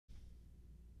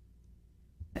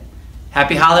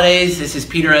Happy holidays. This is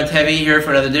Peter Antevi here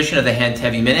for another edition of the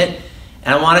Antevi Minute.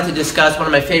 And I wanted to discuss one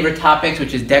of my favorite topics,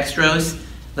 which is dextrose.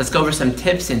 Let's go over some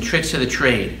tips and tricks of the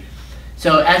trade.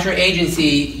 So at your agency,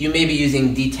 you may be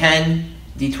using D10,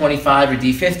 D25, or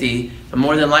D50, but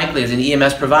more than likely as an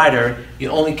EMS provider, you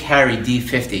only carry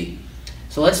D50.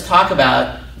 So let's talk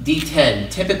about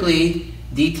D10. Typically,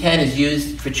 D10 is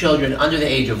used for children under the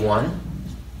age of 1.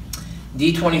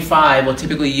 D25 will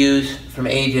typically use from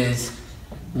ages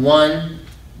 1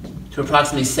 to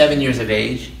approximately 7 years of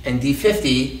age, and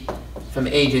D50 from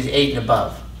ages 8 and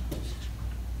above.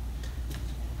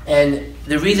 And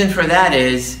the reason for that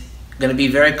is going to be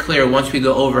very clear once we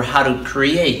go over how to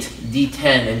create D10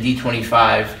 and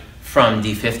D25 from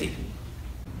D50.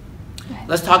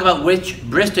 Let's talk about which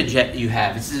Bristojet you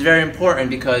have. This is very important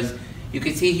because you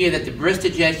can see here that the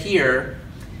Bristojet here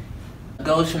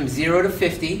goes from 0 to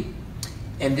 50,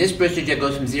 and this Bristojet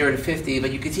goes from 0 to 50,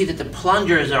 but you can see that the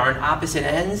plungers are on opposite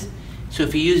ends. So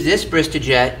if you use this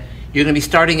Bristojet, you're going to be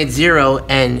starting at 0,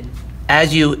 and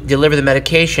as you deliver the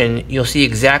medication, you'll see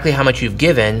exactly how much you've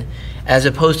given, as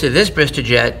opposed to this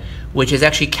Bristojet, which is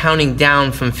actually counting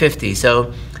down from 50.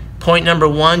 So point number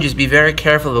 1, just be very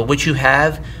careful about what you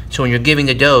have, so when you're giving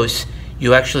the dose,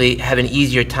 you actually have an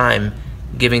easier time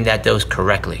giving that dose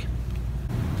correctly.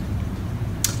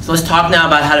 So let's talk now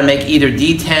about how to make either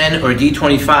D10 or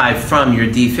D25 from your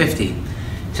D50.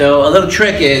 So a little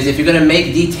trick is, if you're going to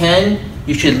make D10,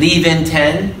 you should leave in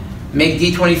 10. Make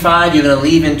D25, you're going to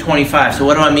leave in 25. So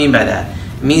what do I mean by that?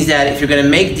 It means that if you're going to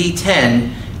make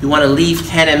D10, you want to leave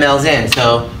 10 mLs in.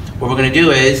 So what we're going to do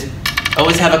is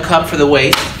always have a cup for the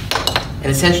waste,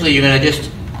 and essentially you're going to just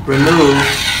remove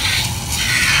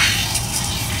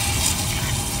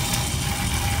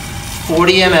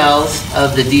 40 mLs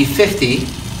of the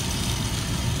D50,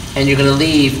 and you're going to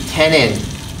leave 10 in.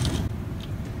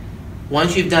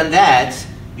 Once you've done that,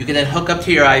 you can then hook up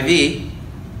to your IV.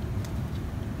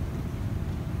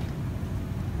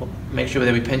 Make sure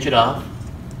that we pinch it off.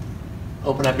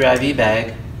 Open up your IV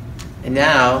bag, and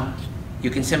now you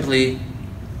can simply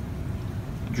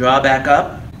draw back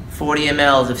up 40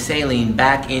 mLs of saline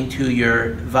back into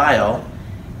your vial,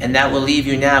 and that will leave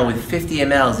you now with 50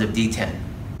 mLs of D10.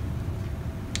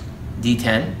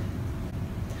 D10.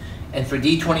 And for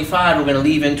D25, we're going to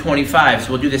leave in 25.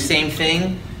 So we'll do the same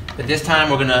thing, but this time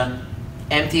we're going to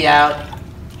empty out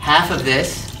half of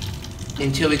this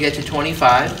until we get to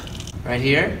 25, right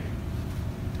here.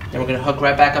 Then we're going to hook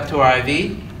right back up to our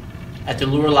IV at the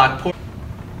lure lock port.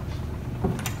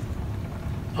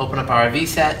 Open up our IV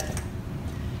set,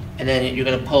 and then you're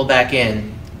going to pull back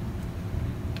in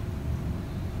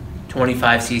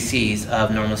 25 cc's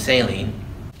of normal saline,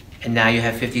 and now you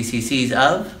have 50 cc's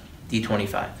of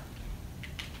D25.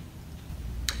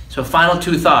 So final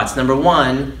 2 thoughts. Number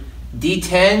 1,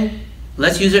 D10,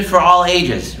 let's use it for all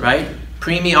ages, right?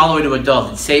 Preemie all the way to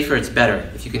adult. It's safer, it's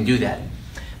better if you can do that.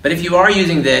 But if you are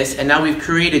using this, and now we've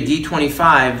created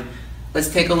D25, let's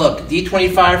take a look.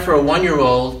 D25 for a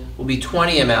 1-year-old will be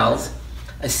 20 mLs.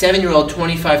 A 7-year-old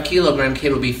 25 kilogram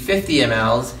kid will be 50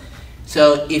 mLs.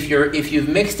 So if you've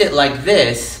mixed it like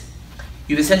this,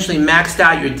 you've essentially maxed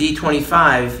out your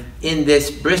D25 in this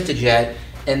Bristojet,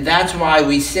 and that's why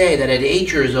we say that at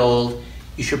 8 years old,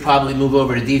 you should probably move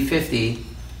over to D50.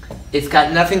 It's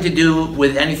got nothing to do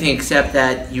with anything except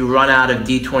that you run out of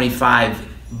D25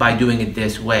 by doing it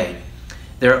this way.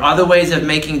 There are other ways of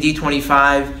making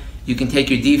D25. You can take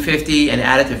your D50 and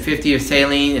add it to 50 of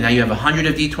saline, and now you have 100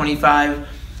 of D25.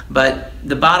 But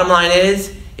the bottom line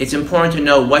is, it's important to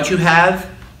know what you have,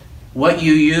 what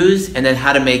you use, and then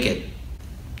how to make it.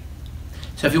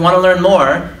 So if you want to learn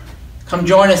more, come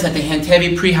join us at the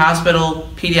Antevi Pre-Hospital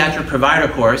Pediatric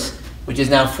Provider course, which is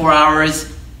now 4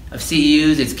 hours of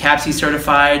CEUs. It's CAPC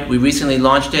certified. We recently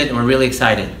launched it, and we're really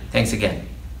excited. Thanks again.